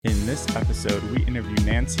this episode, we interview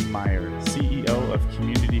Nancy Meyer, CEO of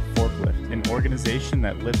Community Forklift, an organization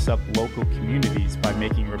that lifts up local communities by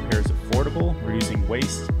making repairs affordable, reducing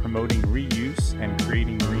waste, promoting reuse, and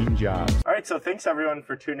creating green jobs. All right, so thanks everyone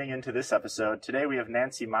for tuning into this episode. Today we have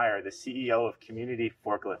Nancy Meyer, the CEO of Community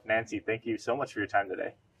Forklift. Nancy, thank you so much for your time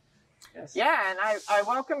today. Yes. Yeah, and I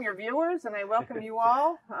welcome your viewers, and I welcome you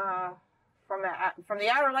all from the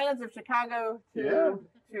outer lands of Chicago to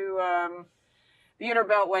the inner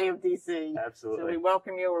beltway of DC. Absolutely. So we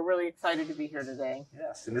welcome you. We're really excited to be here today.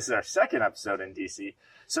 Yes, and this is our second episode in DC.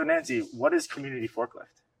 So Nancy, what is Community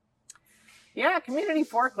Forklift? Yeah, Community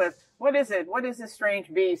Forklift. What is it? What is this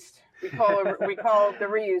strange beast we call it the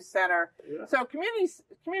Reuse Center? Yeah. So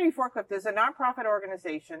Community Forklift is a nonprofit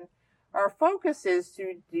organization. Our focus is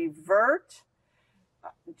to divert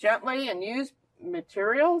gently and use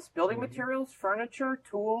materials, building materials, furniture,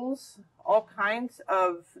 tools, all kinds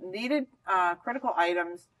of needed critical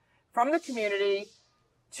items from the community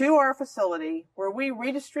to our facility, where we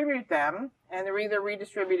redistribute them, and they're either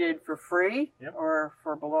redistributed for free or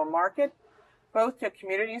for below market, both to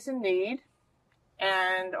communities in need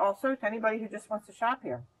and also to anybody who just wants to shop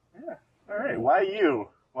here. Yeah. All right. Why you?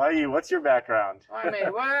 What's your background? I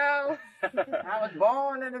mean, well, I was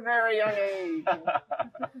born at a very young age.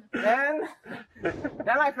 Then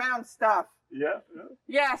I found stuff.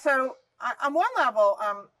 Yeah, so on one level,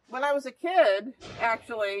 when I was a kid,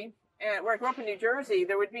 actually, where I grew up in New Jersey,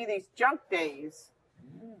 there would be these junk days.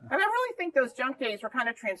 And I really think those junk days were kind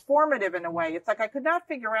of transformative in a way. It's like I could not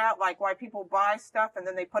figure out why people buy stuff and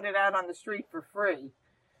then they put it out on the street for free.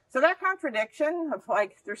 So that contradiction of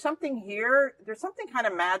there's something here, there's something kind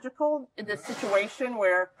of magical in this situation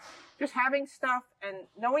where just having stuff and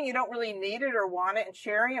knowing you don't really need it or want it and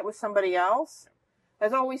sharing it with somebody else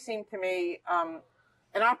has always seemed to me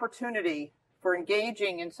an opportunity for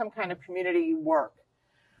engaging in some kind of community work.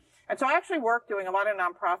 And so I actually worked doing a lot of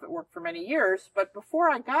nonprofit work for many years, but before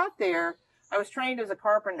I got there, I was trained as a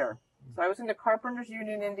carpenter. So I was in the Carpenters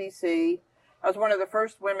Union in DC. I was one of the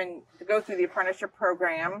first women to go through the apprenticeship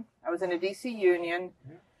program. I was in a DC union.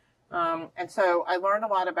 And so I learned a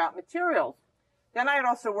lot about materials. Then I had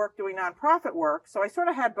also worked doing nonprofit work. So I sort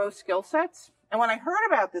of had both skill sets. And when I heard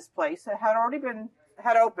about this place, it had already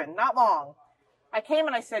had opened, not long. I came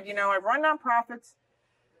and I said, I've run nonprofits.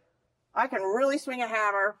 I can really swing a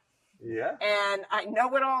hammer. Yeah. And I know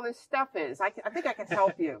what all this stuff is. I think I can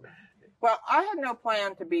help you. Well, I had no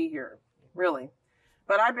plan to be here, really.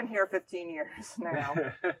 But I've been here 15 years now.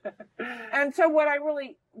 And so what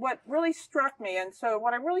really struck me, and so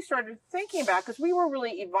what I really started thinking about, because we were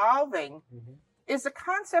really evolving, is the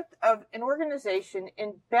concept of an organization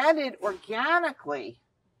embedded organically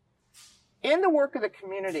in the work of the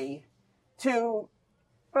community to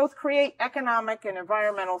both create economic and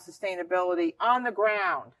environmental sustainability on the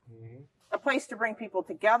ground. A place to bring people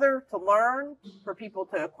together, to learn, for people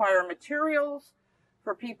to acquire materials,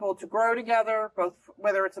 for people to grow together, both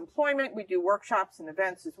whether it's employment, we do workshops and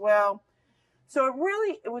events as well. So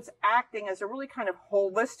it was acting as a really kind of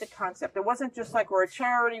holistic concept. It wasn't just like we're a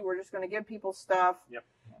charity, we're just going to give people stuff.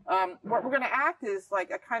 What we're going to act is like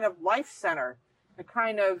a kind of life center, a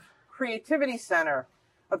kind of creativity center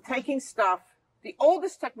of taking stuff. The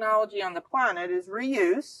oldest technology on the planet is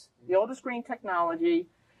reuse, the oldest green technology,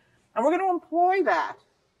 and we're going to employ that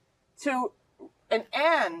to an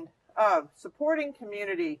end of supporting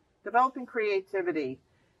community, developing creativity,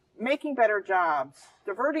 making better jobs,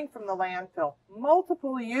 diverting from the landfill,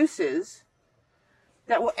 multiple uses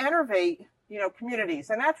that will innovate, communities.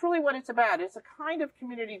 And that's really what it's about. It's a kind of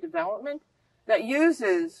community development that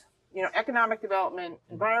uses, economic development,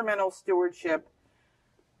 environmental stewardship,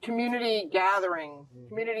 community gathering,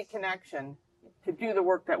 community connection to do the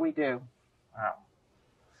work that we do. Wow.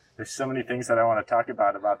 There's so many things that I want to talk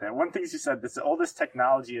about that. One thing you said, the oldest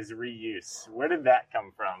technology is reuse. Where did that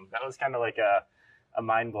come from? That was kind of like a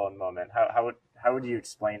mind-blown moment. How would you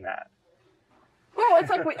explain that? Well, it's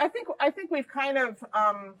like I think we've kind of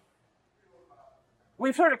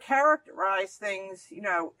we've sort of characterized things, in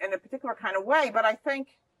a particular kind of way. But I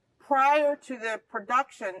think prior to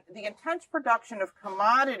the intense production of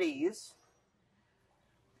commodities,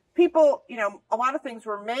 people, a lot of things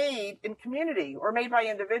were made in community or made by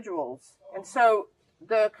individuals. And so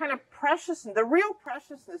the kind of the real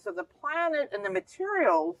preciousness of the planet and the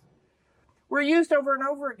materials were used over and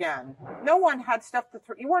over again. No one had stuff to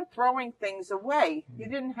throw. You weren't throwing things away. You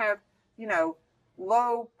didn't have,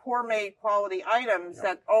 low, poor made quality items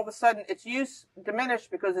that all of a sudden its use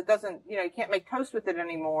diminished because it doesn't, you can't make toast with it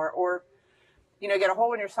anymore, or, get a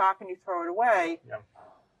hole in your sock and you throw it away.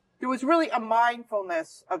 There was really a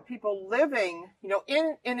mindfulness of people living,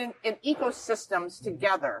 in ecosystems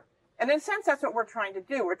together And in a sense, that's what we're trying to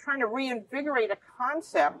do. We're trying to reinvigorate a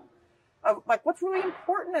concept of like what's really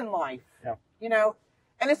important in life, you know?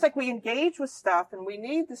 And it's like we engage with stuff and we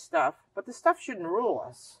need the stuff, but the stuff shouldn't rule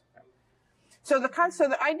us. So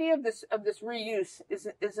the idea of this reuse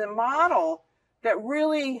is a model that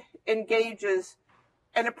really engages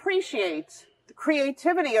and appreciates the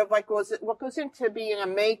creativity of like what goes into being a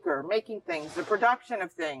maker, making things, the production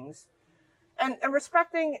of things, and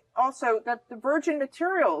respecting also that the virgin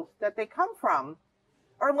materials that they come from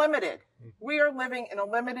are limited. We are living in a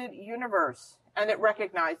limited universe, and it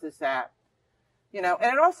recognizes that. You know,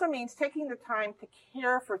 and it also means taking the time to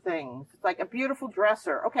care for things, like a beautiful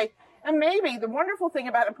dresser. Okay, and maybe the wonderful thing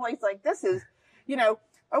about a place like this is, you know,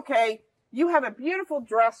 okay, you have a beautiful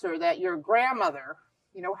dresser that your grandmother,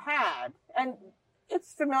 you know, had, and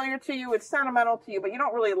it's familiar to you, it's sentimental to you, but you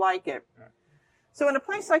don't really like it. So in a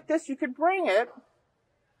place like this, you could bring it,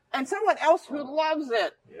 and someone else who loves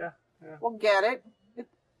it will get it.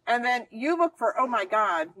 And then you look for, oh my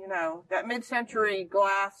God, you know, that mid-century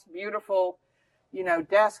glass, beautiful, you know,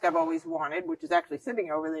 desk I've always wanted, which is actually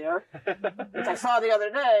sitting over there, which I saw the other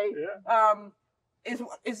day,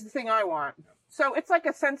 is the thing I want. So it's like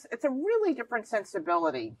it's a really different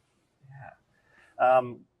sensibility. Yeah.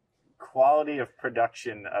 Quality of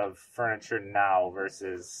production of furniture now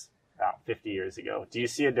versus 50 years ago. Do you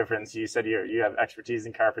see a difference? You said you have expertise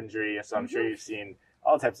in carpentry, so I'm sure you've seen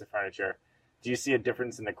all types of furniture. Do you see a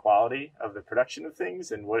difference in the quality of the production of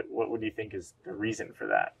things, and what would you think is the reason for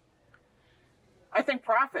that? I think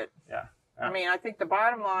profit. Yeah. I mean, I think the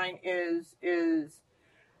bottom line is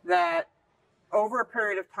that over a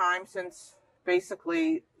period of time since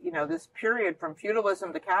basically, you know, this period from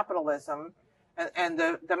feudalism to capitalism and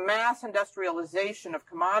the mass industrialization of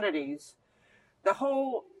commodities, the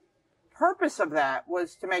whole purpose of that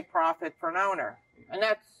was to make profit for an owner. And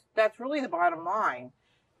that's really the bottom line.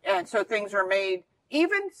 And so things are made,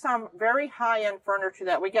 even some very high-end furniture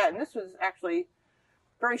that we get, and this was actually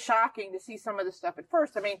very shocking to see some of this stuff at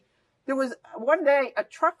first. I mean, there was one day a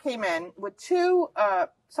truck came in with two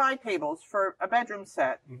side tables for a bedroom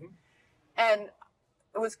set, and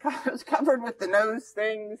it was covered with the nose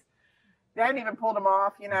things. They hadn't even pulled them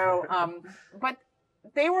off, you know, but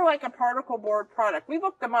they were like a particle board product. We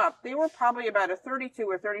looked them up. They were probably about a $3,200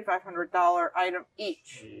 or $3,500 item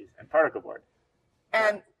each. Jeez. And particle board.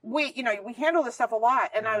 And we handle this stuff a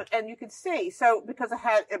lot, and you could see, so because it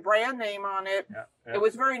had a brand name on it, it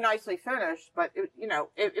was very nicely finished, but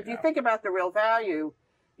if you think about the real value,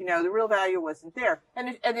 you know, the real value wasn't there.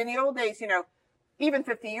 And in the old days, you know, even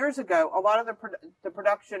 50 years ago, a lot of the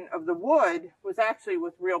production of the wood was actually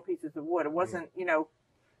with real pieces of wood. It wasn't,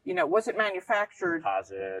 wasn't manufactured.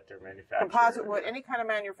 Composite wood, any kind of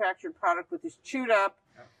manufactured product was just chewed up,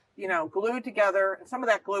 you know, glued together, and some of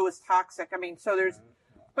that glue is toxic. I mean, so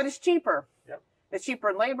but it's cheaper. Yep. It's cheaper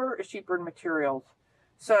in labor, it's cheaper in materials.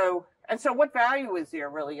 So what value is there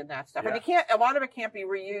really in that stuff? Yeah. And a lot of it can't be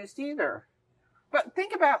reused either. But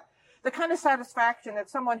think about the kind of satisfaction that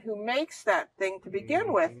someone who makes that thing to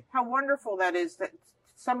begin with, how wonderful that is, that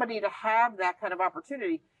somebody to have that kind of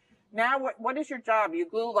opportunity. Now, what is your job? You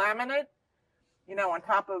glue laminate, you know, on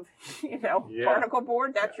top of, you know, particle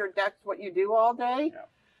board. That's what you do all day.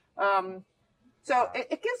 Yeah. So it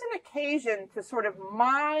gives an occasion to sort of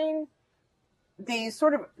mine these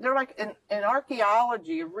sort of, they're like an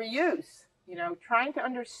archaeology of reuse, you know, trying to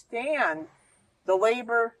understand the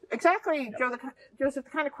labor. Exactly, Joseph, the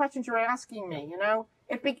kind of questions you're asking me, you know.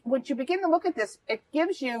 Once you begin to look at this, it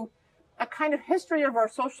gives you a kind of history of our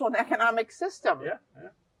social and economic system. Yeah.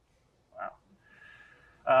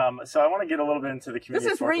 Wow. So I want to get a little bit into the community.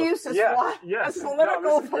 This is reuse as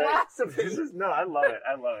political philosophy. I love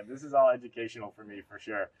it. This is all educational for me, for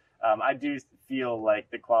sure. I do feel like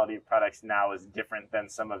the quality of products now is different than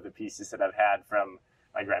some of the pieces that I've had from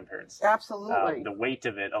my grandparents. Absolutely. The weight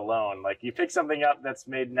of it alone, like you pick something up that's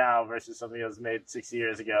made now versus something that was made 60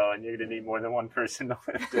 years ago, and you're going to need more than one person to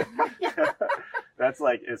lift it. That's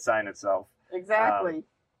like a sign itself. Exactly.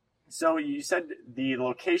 So you said the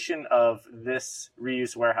location of this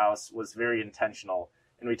reuse warehouse was very intentional,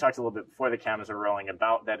 and we talked a little bit before the cameras were rolling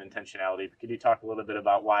about that intentionality. Could you talk a little bit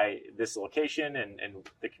about why this location and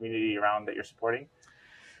the community around that you're supporting?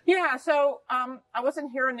 Yeah, so I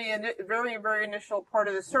wasn't here in the very, very initial part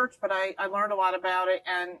of the search, but I learned a lot about it,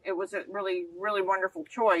 and it was a really, really wonderful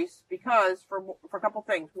choice because for a couple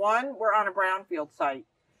things. One, we're on a brownfield site.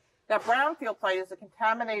 That brownfield site is a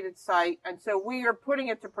contaminated site, and so we are putting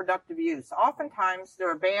it to productive use. Oftentimes,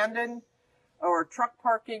 they're abandoned or truck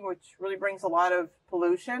parking, which really brings a lot of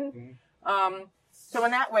pollution. So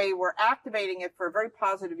in that way, we're activating it for a very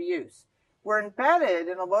positive use. we're embedded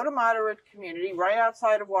in a low to moderate community right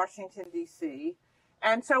outside of Washington, D.C.,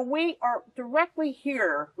 and so we are directly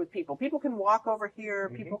here with people. People can walk over here.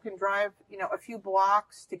 Mm-hmm. People can drive, a few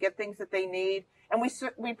blocks to get things that they need. And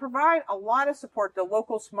we provide a lot of support to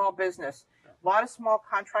local small business, a lot of small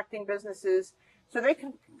contracting businesses, so they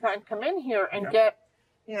can come in here and get,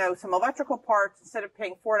 some electrical parts. Instead of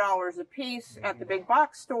paying $4 a piece at the big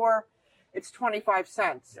box store, it's 25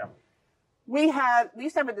 cents. Yeah. We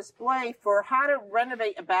used to have a display for how to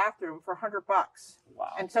renovate a bathroom for $100. Wow.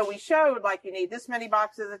 And so we showed, you need this many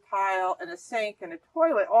boxes of tile and a sink and a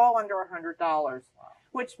toilet, all under $100. Wow.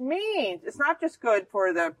 Which means it's not just good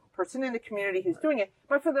for the person in the community who's doing it,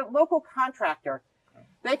 but for the local contractor.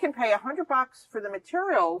 They can pay $100 for the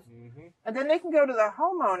materials, and then they can go to the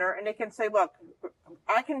homeowner and they can say, look,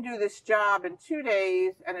 I can do this job in 2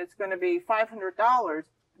 days and it's going to be $500.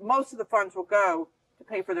 Most of the funds will go to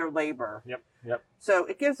pay for their labor. Yep. So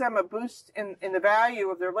it gives them a boost in the value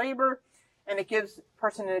of their labor, and it gives the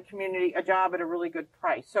person in the community a job at a really good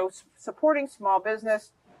price. So supporting small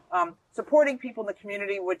business, supporting people in the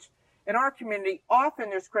community, which in our community, often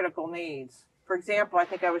there's critical needs. For example, I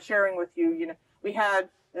think I was sharing with you, we had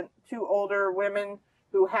 2 older women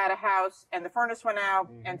who had a house and the furnace went out.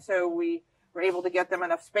 And so we were able to get them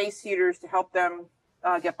enough space heaters to help them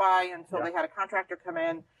get by until they had a contractor come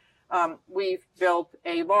in. We've built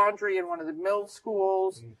a laundry in one of the middle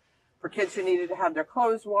schools for kids who needed to have their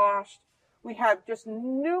clothes washed. We have just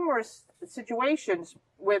numerous situations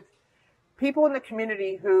with people in the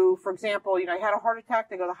community who, for example, had a heart attack,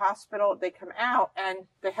 they go to the hospital, they come out, and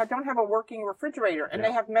they don't have a working refrigerator, and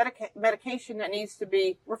they have medication that needs to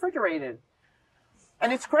be refrigerated.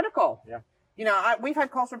 And it's critical. Yeah. We've had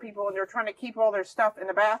calls from people, and they're trying to keep all their stuff in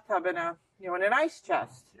a bathtub in an ice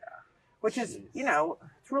chest, which is,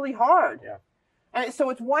 it's really hard. Yeah. And so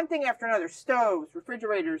it's one thing after another: stoves,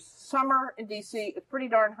 refrigerators. Summer in DC, it's pretty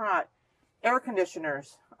darn hot. Air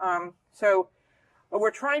conditioners. So we're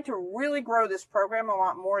trying to really grow this program a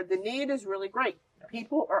lot more. The need is really great.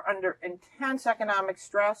 People are under intense economic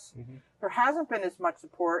stress. There hasn't been as much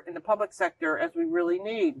support in the public sector as we really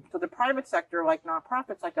need. So the private sector, like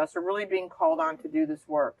nonprofits like us, are really being called on to do this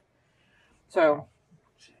work. So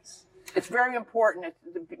it's very important.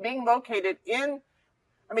 It's being located in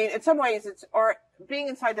some ways, being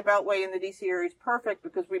inside the Beltway in the DC area is perfect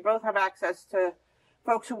because we both have access to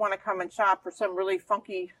folks who want to come and shop for some really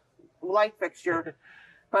funky light fixture.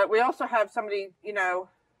 But we also have somebody,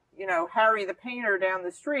 Harry the painter down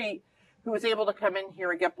the street, who is able to come in here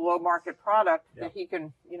and get below market product that he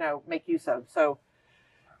can, make use of.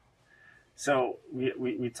 So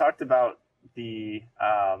we talked about the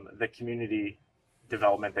community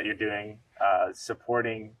development that you're doing,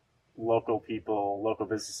 supporting local people, local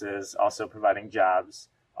businesses, also providing jobs,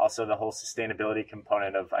 also the whole sustainability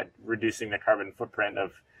component of reducing the carbon footprint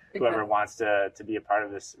of whoever wants to be a part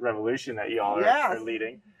of this revolution that you all are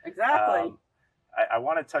leading. Exactly. I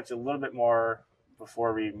want to touch a little bit more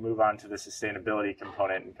before we move on to the sustainability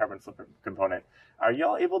component and carbon footprint component. Are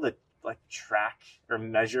y'all able to track or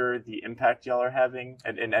measure the impact y'all are having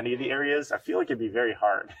in any of the areas? I feel like it'd be very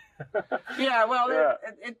hard. Yeah, well,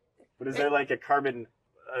 but is there a carbon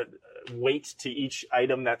weight to each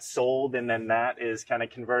item that's sold, and then that is kind of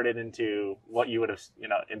converted into what you would have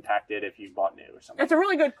impacted if you bought new or something? It's a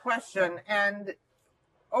really good question, and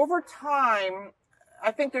over time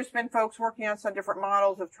I think there's been folks working on some different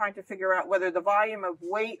models of trying to figure out whether the volume of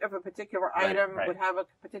weight of a particular item would have a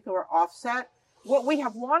particular offset. What we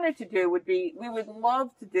have wanted to do we would love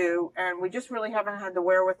to do, and we just really haven't had the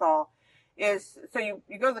wherewithal, is so you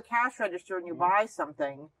go to the cash register and you buy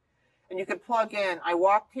something, and you can plug in, I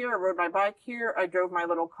walked here, I rode my bike here, I drove my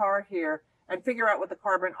little car here, and figure out what the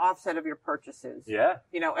carbon offset of your purchase is. Yeah.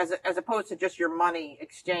 As opposed to just your money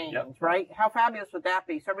exchange, right? How fabulous would that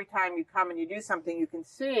be? So every time you come and you do something, you can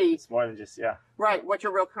see. It's more than just, right, what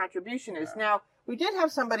your real contribution is. Yeah. Now, we did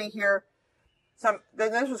have somebody here,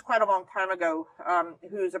 this was quite a long time ago,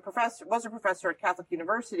 was a professor at Catholic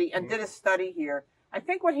University and did a study here. I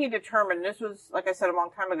think what he determined, this was, like I said, a long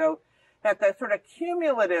time ago, that the sort of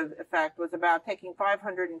cumulative effect was about taking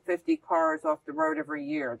 550 cars off the road every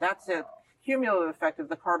year. That's a cumulative effect of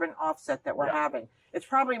the carbon offset that we're having. It's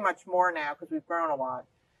probably much more now because we've grown a lot.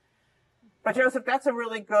 But Joseph, that's a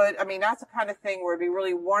really good, that's the kind of thing where it'd be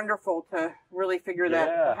really wonderful to really figure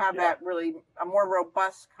that, to have that really, a more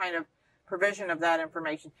robust kind of provision of that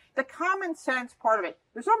information. The common sense part of it,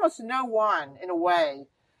 there's almost no one, in a way,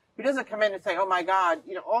 who doesn't come in and say, oh my God,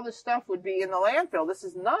 all this stuff would be in the landfill. This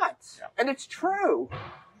is nuts. Yeah. And it's true.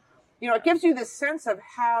 It gives you this sense of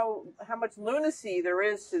how much lunacy there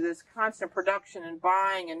is to this constant production and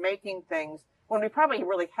buying and making things when we probably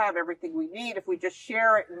really have everything we need if we just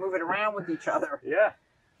share it and move it around with each other. Yeah.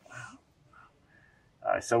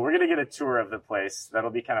 So we're going to get a tour of the place.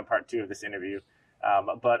 That'll be kind of part 2 of this interview.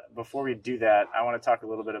 But before we do that, I want to talk a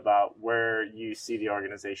little bit about where you see the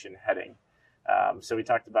organization heading. So we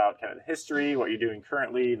talked about kind of the history, what you're doing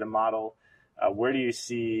currently, the model. Where do you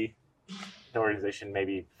see the organization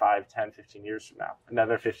maybe 5, 10, 15 years from now?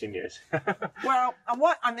 Another 15 years. Well,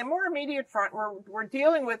 on the more immediate front, we're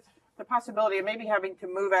dealing with the possibility of maybe having to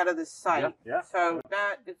move out of this site. Yeah. So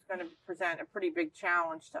that is going to present a pretty big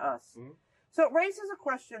challenge to us. Mm-hmm. So it raises a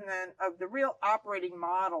question then of the real operating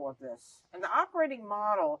model of this. And the operating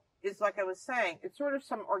model is, like I was saying, it's sort of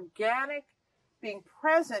some organic being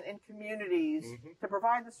present in communities to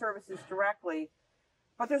provide the services directly.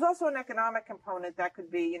 But there's also an economic component that could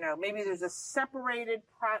be, maybe there's a separated,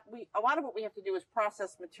 a lot of what we have to do is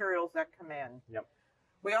process materials that come in. Yep.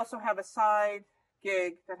 We also have a side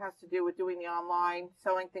gig that has to do with doing the online,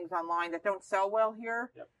 selling things online that don't sell well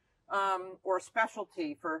here. Yep. Or a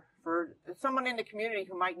specialty for someone in the community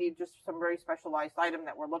who might need just some very specialized item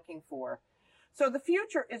that we're looking for. So the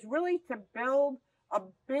future is really to build a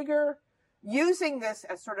bigger, using this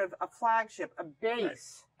as sort of a flagship, a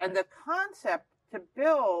base, right. And the concept to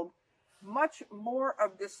build much more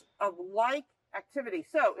of this, of like activity.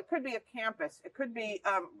 So it could be a campus. It could be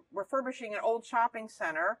refurbishing an old shopping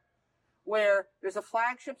center where there's a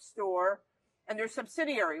flagship store and there's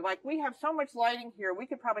subsidiary. Like we have so much lighting here, we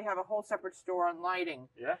could probably have a whole separate store on lighting.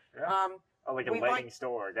 Yeah. Like a lighting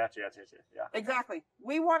store. Gotcha. Yeah. Exactly.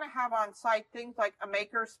 We want to have on site things like a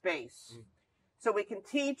maker space. So we can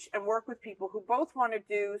teach and work with people who both want to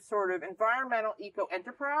do sort of environmental eco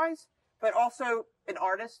enterprise, but also an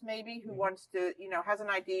artist maybe who wants to, has an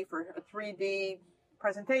idea for a 3D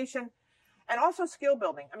presentation. And also skill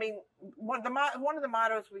building. I mean, one of the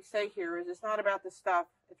mottos we say here is it's not about the stuff,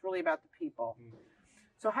 it's really about the people.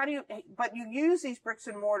 So but you use these bricks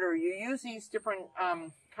and mortar, you use these different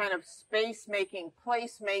kind of space making,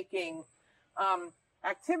 place making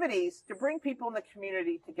activities to bring people in the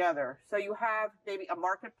community together. So you have maybe a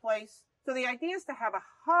marketplace. So the idea is to have a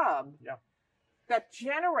hub that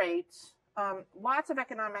generates lots of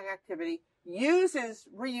economic activity, uses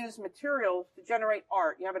reused materials to generate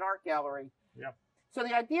art. You have an art gallery. Yeah. So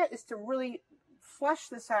the idea is to really flesh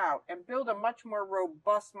this out and build a much more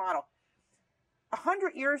robust model.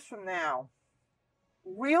 100 years from now,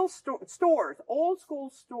 real stores, old school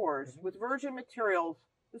stores with virgin materials,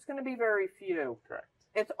 there's going to be very few. Correct.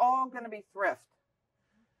 It's all going to be thrift.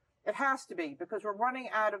 It has to be because we're running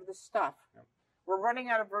out of the stuff. Yep. We're running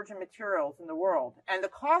out of virgin materials in the world. And the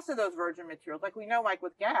cost of those virgin materials, like we know, like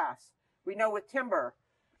with gas, we know with timber,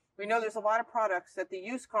 we know there's a lot of products that the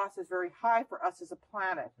use cost is very high for us as a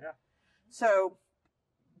planet. Yeah. So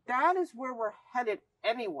that is where we're headed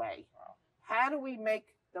anyway. Wow. How do we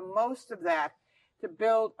make the most of that to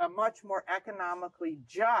build a much more economically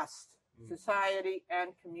just society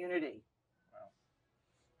and community?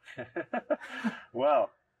 Wow.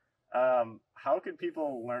 Well, how can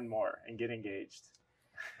people learn more and get engaged?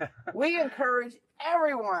 We encourage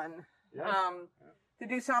everyone to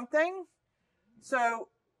do something. So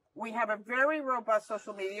we have a very robust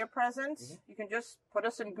social media presence. You can just put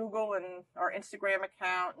us in Google and our Instagram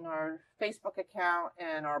account and our Facebook account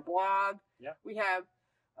and our blog. Yeah. We have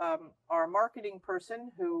our marketing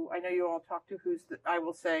person who I know you all talk to, who's, I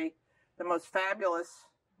will say, the most fabulous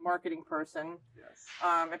marketing person. Yes.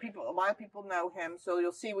 And a lot of people know him. So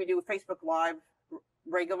you'll see we do Facebook Live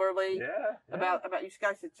regularly. Yeah. About you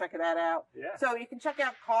guys should check that out. Yeah. So you can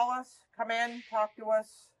call us, come in, talk to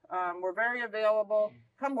us. We're very available.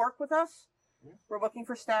 Come work with us. We're looking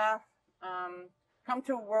for staff.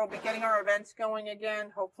 We'll be getting our events going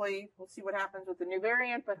again. Hopefully, we'll see what happens with the new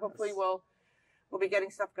variant, but hopefully we'll be getting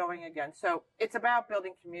stuff going again. So it's about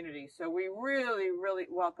building community. So we really, really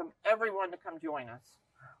welcome everyone to come join us.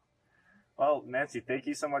 Well, Nancy, thank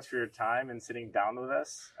you so much for your time and sitting down with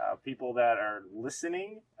us. People that are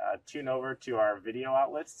listening, tune over to our video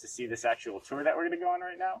outlets to see this actual tour that we're going to go on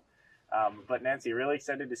right now. But Nancy, really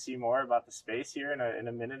excited to see more about the space here in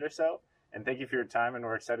a minute or so. And thank you for your time, and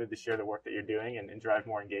we're excited to share the work that you're doing and drive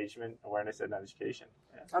more engagement, awareness, and education.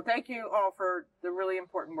 Yeah. Well, thank you all for the really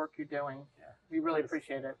important work you're doing. Yeah. We really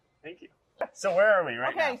appreciate it. Thank you. So where are we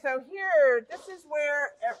right now? Okay, so here, this is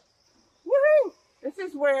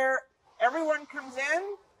where everyone comes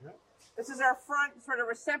in. Yep. This is our front sort of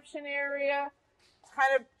reception area. It's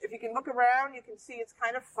kind of, if you can look around, you can see it's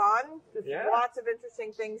kind of fun. There's lots of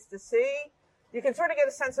interesting things to see. You can sort of get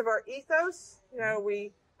a sense of our ethos.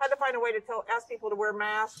 We had to find a way to ask people to wear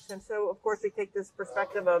masks, and so of course we take this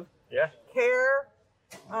perspective of care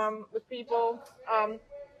with people.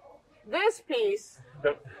 this piece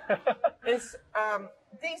is,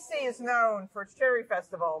 DC is known for its cherry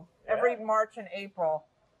festival every March and April.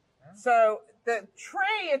 So the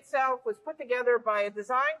tree itself was put together by a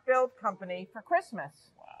design build company for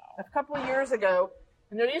Christmas a couple of years ago.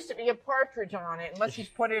 And there used to be a partridge on it, unless you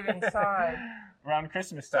put it inside. Around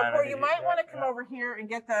Christmas time. So you might want to come over here and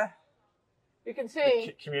get you can see.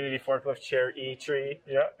 The Community Forklift Chair E tree.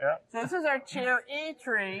 Yeah. So this is our Chair E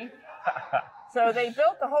tree. So they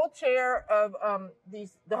built the whole chair of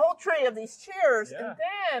the whole tree of these chairs, and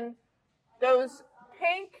then those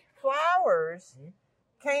pink flowers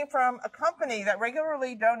came from a company that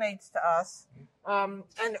regularly donates to us,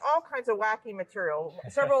 and all kinds of wacky material.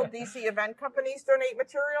 Several DC event companies donate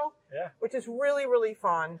material, which is really, really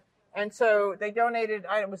fun. And so they donated,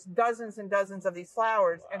 it was dozens and dozens of these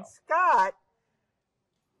flowers. Wow. And Scott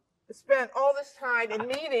spent all this time in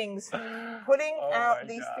meetings putting out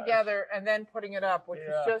these together and then putting it up, which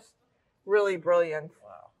is just really brilliant.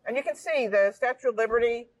 Wow. And you can see the Statue of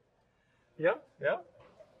Liberty. Yeah. Wow.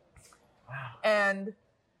 And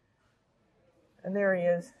there he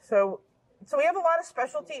is. So we have a lot of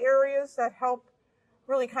specialty areas that help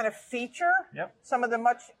really kind of feature some of the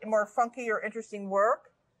much more funky or interesting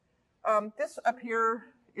work. This up here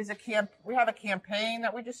is we have a campaign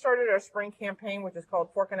that we just started, our spring campaign, which is called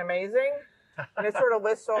Fork and Amazing. And it sort of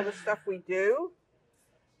lists all the stuff we do,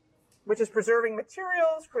 which is preserving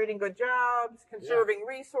materials, creating good jobs, conserving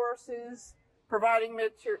resources, providing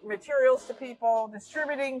materials to people,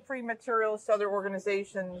 distributing free materials to other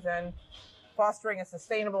organizations, and fostering a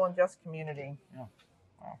sustainable and just community. Yeah.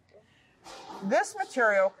 Wow. This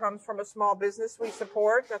material comes from a small business we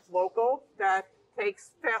support that's local, that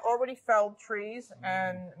takes already felled trees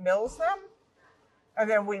and mills them, and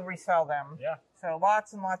then we resell them. Yeah. So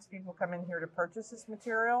lots and lots of people come in here to purchase this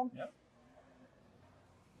material. Yep.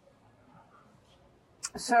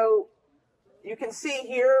 So you can see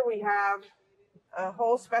here we have a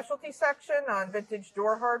whole specialty section on vintage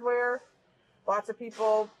door hardware. Lots of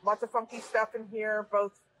people, lots of funky stuff in here,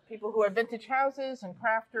 both people who have vintage houses and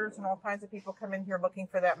crafters, and all kinds of people come in here looking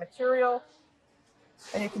for that material.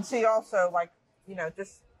 And you can see also,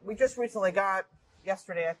 we just recently got,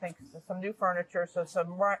 yesterday I think, some new furniture, so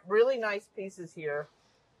some really nice pieces here.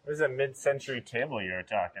 What is that mid-century table you were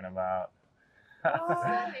talking about?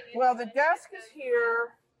 Well, the desk is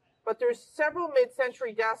here, but there's several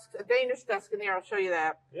mid-century desks, a Danish desk in there, I'll show you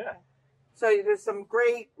that. Yeah. So there's some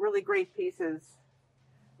really great pieces.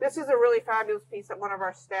 This is a really fabulous piece that one of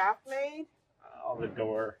our staff made. Oh, the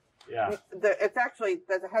door. Yeah. It's actually,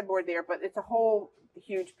 there's a headboard there, but it's a whole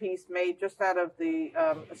huge piece made just out of the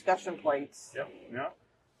escutcheon plates. Yep. Yeah.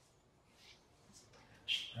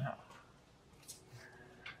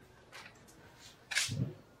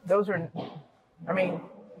 Those are,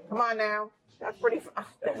 come on now. That's pretty,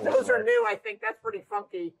 those are new, I think. That's pretty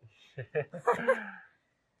funky.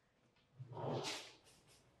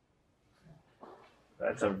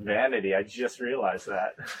 That's a vanity. I just realized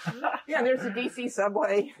that. Yeah, there's the DC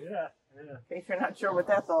subway. Yeah. In case you're not sure what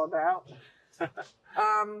that's all about.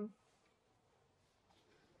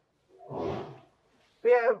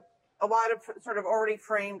 We have a lot of sort of already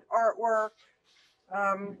framed artwork.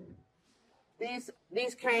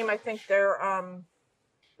 These came, I think they're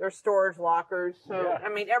storage lockers. So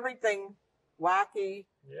everything wacky.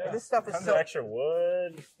 Yeah. This stuff is tons of extra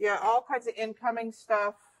wood. Yeah, all kinds of incoming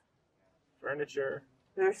stuff. Furniture.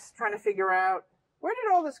 They're trying to figure out, where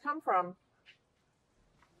did all this come from?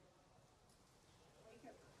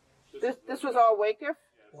 This was all Wycliffe?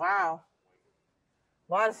 Wow.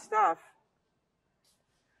 A lot of stuff.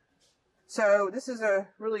 So this is a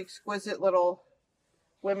really exquisite little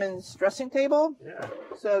women's dressing table. Yeah.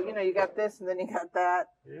 So, you got this and then you got that.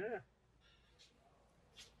 Yeah.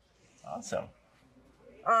 Awesome.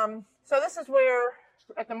 So this is where,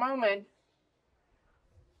 at the moment,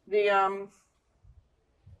 the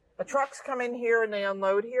trucks come in here and they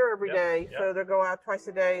unload here every day. Yep. So they go out twice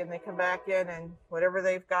a day and they come back in, and whatever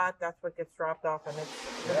they've got, that's what gets dropped off. And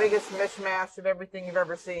it's the biggest mishmash of everything you've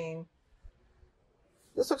ever seen.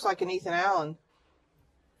 This looks like an Ethan Allen.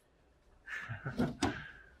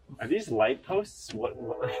 Are these light posts? What?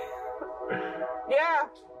 Yeah.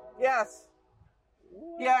 Yes.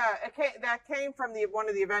 Yeah. That came from one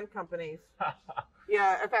of the event companies.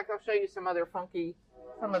 Yeah. In fact, I'll show you some of that funky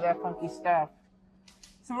stuff.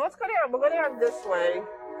 So let's go down. We'll go down this way.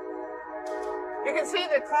 You can see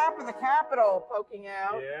the top of the Capitol poking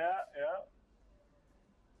out.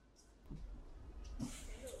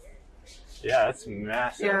 Yeah, that's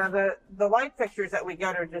massive. Yeah, the light fixtures that we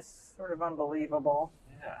get are just sort of unbelievable.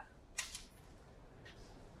 Yeah.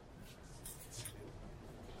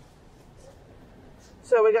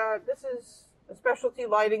 So this is a specialty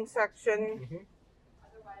lighting section. Mm-hmm.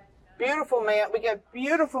 Beautiful we get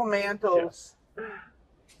beautiful mantles. Yes.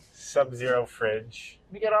 Sub-zero fridge.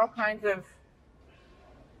 We get all kinds of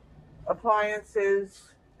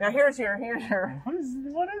appliances. Now here's your. What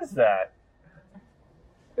is that?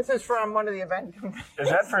 This is from one of the event companies. Is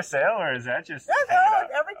that for sale or is that just?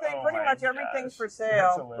 Everything. Oh pretty my much everything's gosh. for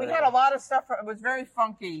sale. That's We had a lot of stuff. It was very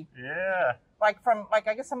funky. Yeah. Like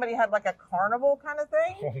I guess somebody had like a carnival kind of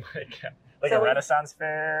thing. Oh my god. Like So a Renaissance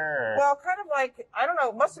fair? Or? Well, kind of like, I don't know,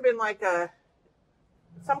 it must have been like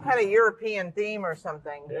some kind of European theme or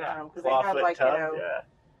something. Yeah. Because they had like, tub.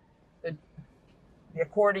 the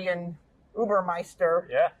accordion Ubermeister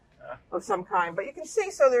Yeah. of some kind. But you can see,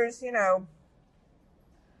 so there's, in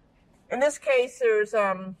this case, there's,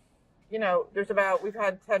 there's about, we've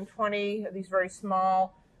had 10, 20 of these very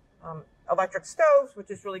small electric stoves, which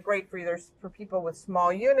is really great for either for people with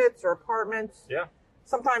small units or apartments. Yeah.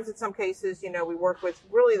 Sometimes in some cases, we work with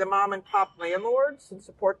really the mom and pop landlords and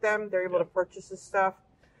support them. They're able to purchase this stuff.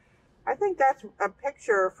 I think that's a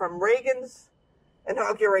picture from Reagan's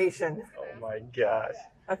inauguration. Oh my gosh.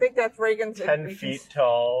 I think that's Reagan's. 10 feet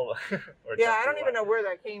tall. Yeah, I don't even know where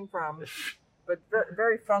that came from, but very,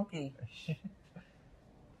 very funky.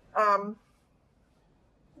 You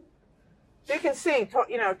can see,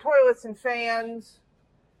 toilets and fans.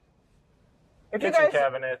 Kitchen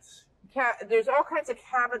cabinets. There's all kinds of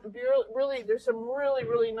cabinet. Really, there's some really,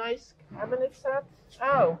 really nice cabinet sets.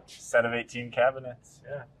 Oh. Set of 18 cabinets.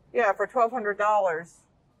 Yeah. Yeah, for $1,200. See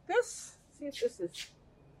if this is.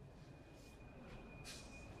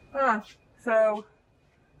 So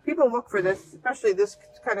people look for this, especially this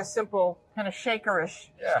kind of simple, kind of shakerish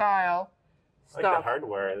style stuff. Like the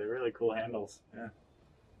hardware. They're really cool handles. Yeah.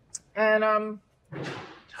 And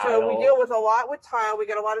so we deal with a lot with tile. We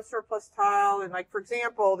get a lot of surplus tile, and like for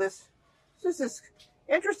example, this is this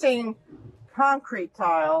interesting concrete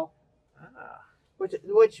tile,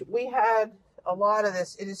 which we had a lot of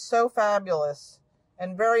this. It is so fabulous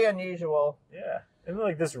and very unusual. Yeah, and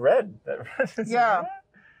like this red. Yeah.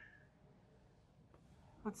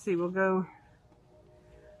 Let's see. We'll go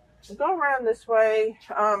around this way.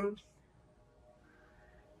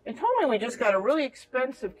 They told me we just got a really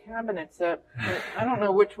expensive cabinet set. I don't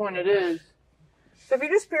know which one it is. So if you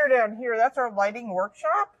just peer down here, that's our lighting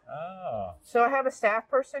workshop. Oh. So I have a staff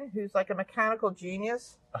person who's like a mechanical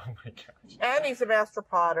genius. Oh my gosh. And he's a master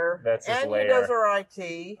potter. That's his and lair. he does our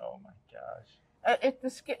IT. Oh my gosh.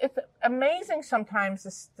 It's amazing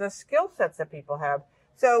sometimes the skill sets that people have.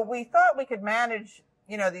 So we thought we could manage,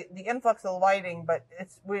 the influx of the lighting, but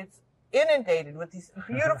it's inundated with these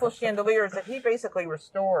beautiful chandeliers that he basically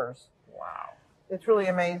restores. Wow. It's really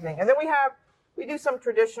amazing. And then we do some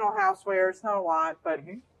traditional housewares, not a lot, but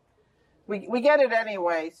we get it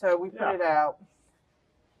anyway, so we put it out.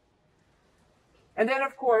 And then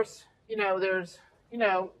of course, there's,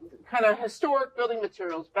 kind of historic building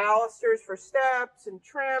materials, balusters for steps and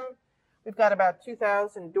trim. We've got about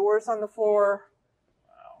 2,000 doors on the floor.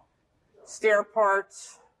 Wow. Stair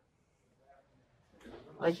parts.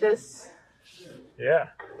 Like this. Yeah.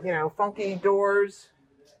 Funky doors.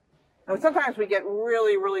 And sometimes we get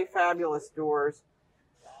really, really fabulous doors.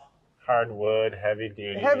 Hardwood, heavy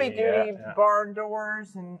duty. Barn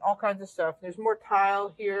doors and all kinds of stuff. There's more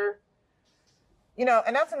tile here.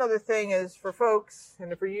 And that's another thing is for folks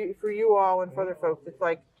and for you all and for other folks, it's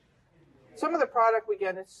like some of the product we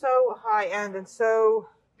get is so high end and so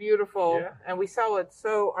beautiful and we sell it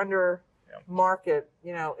so under market.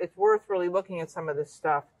 It's worth really looking at some of this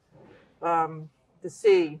stuff to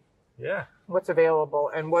see what's available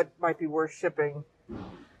and what might be worth shipping.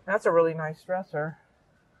 That's a really nice dresser.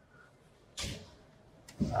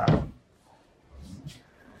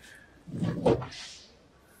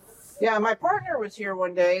 Yeah, my partner was here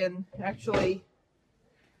one day, and actually,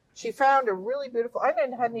 she found a really beautiful. I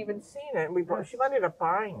hadn't even seen it. She ended up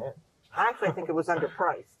buying it. Actually, I think it was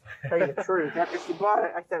underpriced. To tell you the truth, after she bought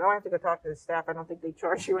it, I said, I have to go talk to the staff. I don't think they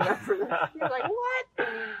charge you enough for that." She was like,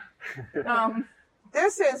 "What?"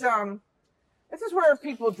 This is where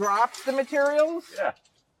people drop the materials. Yeah.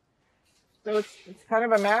 So it's kind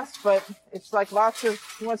of a mess, but it's like lots of.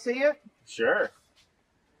 You want to see it? Sure.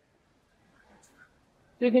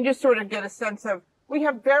 So you can just sort of get a sense of. We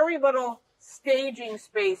have very little staging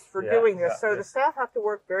space for doing this, so the staff have to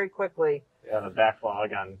work very quickly. Yeah, the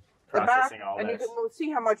backlog on processing all this. And you can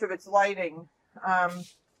see how much of it's lighting. I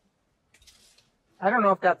don't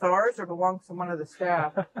know if that's ours or belongs to one of the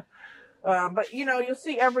staff. But you'll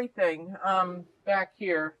see everything back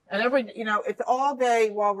here, and it's all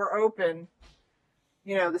day while we're open.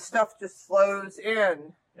 The stuff just flows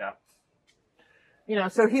in. Yeah.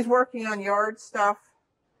 So he's working on yard stuff.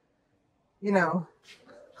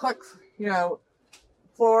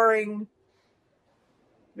 flooring.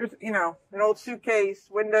 There's, an old suitcase,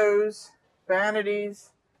 windows,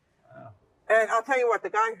 vanities. Wow. And I'll tell you what, the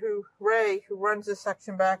guy Ray, who runs this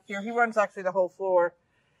section back here, he runs actually the whole floor.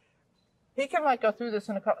 He can go through this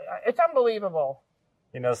in a couple, it's unbelievable.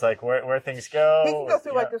 He knows where things go. He can go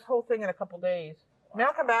through this whole thing in a couple days. Wow. I mean,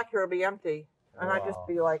 I'll come back here, it'll be empty. And I'd just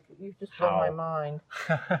be like, you just blow my mind.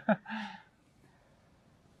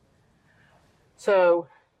 So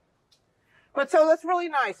that's really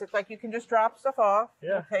nice. It's you can just drop stuff off.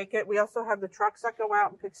 Yeah. Take it. We also have the trucks that go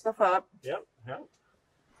out and pick stuff up. Yep.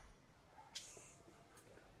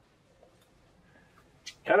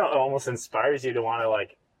 Kind of almost inspires you to want to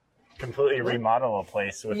completely remodel a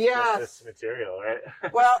place with just this material, right?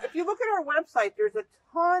 Well, if you look at our website, there's a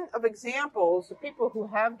ton of examples of people who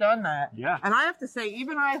have done that. Yeah. And I have to say,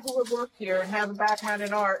 even I who have worked here and have a background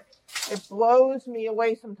in art, it blows me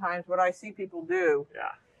away sometimes what I see people do.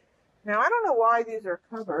 Yeah. Now, I don't know why these are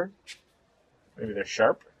covered. Maybe they're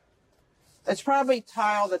sharp? It's probably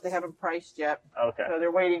tile that they haven't priced yet. Okay. So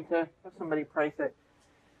they're waiting to have somebody price it.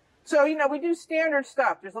 So, we do standard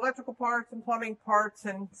stuff. There's electrical parts and plumbing parts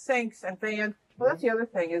and sinks and fans. Well, that's the other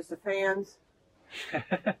thing is the fans.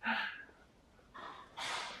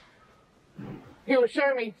 He was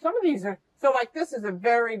showing me some of these are, so this is a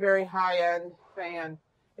very, very high-end fan.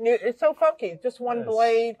 And it's so funky. It's just one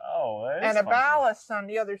blade and a ballast on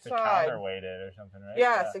the other side. Counterweighted or something, right?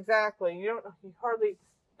 Yes, exactly. You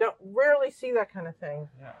rarely see that kind of thing.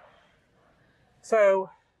 Yeah.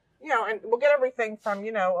 So, and we'll get everything from,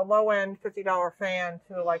 a low-end $50 fan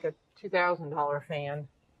to a $2,000 fan.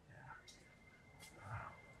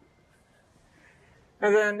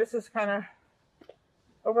 And then this is kind of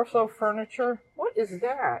overflow furniture. What is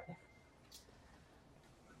that?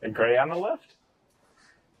 A gray on the left?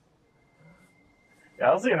 Yeah,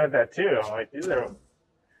 I was looking at that too. I'm like, these are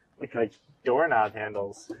like doorknob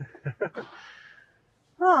handles.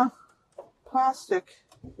 Huh. Plastic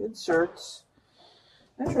inserts.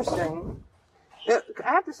 Interesting. I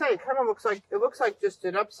have to say, it kind of looks like just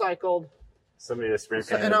an upcycled. Somebody just spray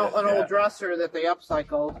painted an old dresser that they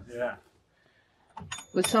upcycled. Yeah.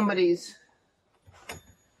 With somebody's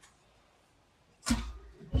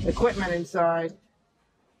equipment inside.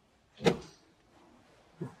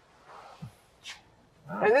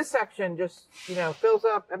 Wow. And this section just, fills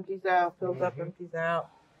up, empties out, fills up, empties out.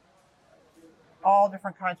 All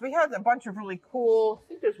different kinds. We had a bunch of really cool, I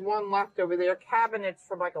think there's one left over there, cabinets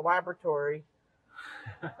from a laboratory.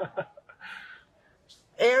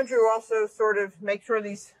 Andrew also sort of makes sure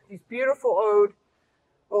these beautiful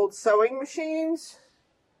old sewing machines.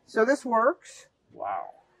 So this works. Wow.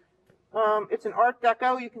 It's an Art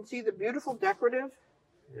Deco. You can see the beautiful decorative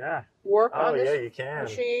work on this you can.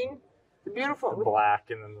 machine. The beautiful. The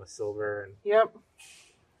black and then the silver. Yep.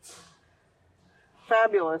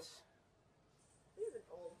 Fabulous.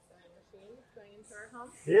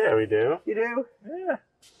 Yeah, we do. You do? Yeah.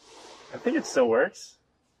 I think it still works.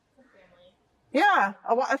 Yeah.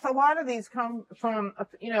 A lot of these come from,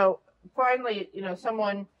 finally,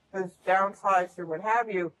 someone has downsized or what have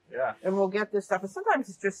you. Yeah. And we'll get this stuff. And sometimes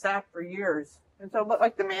it's just sat for years. And so,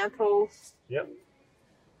 like the mantles. Yep.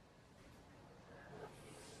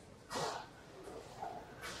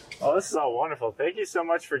 Oh, this is all wonderful. Thank you so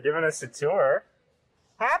much for giving us a tour.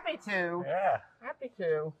 Happy to. Yeah. Happy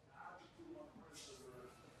to.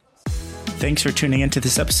 Thanks for tuning into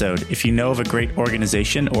this episode. If you know of a great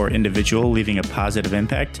organization or individual leaving a positive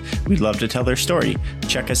impact, we'd love to tell their story.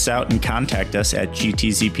 Check us out and contact us at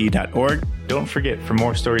gtzp.org. Don't forget, for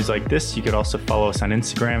more stories like this, you could also follow us on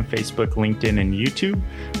Instagram, Facebook, LinkedIn, and YouTube.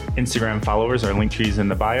 Instagram followers are link trees in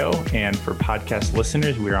the bio. And for podcast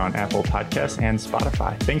listeners, we're on Apple Podcasts and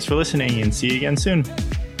Spotify. Thanks for listening and see you again soon.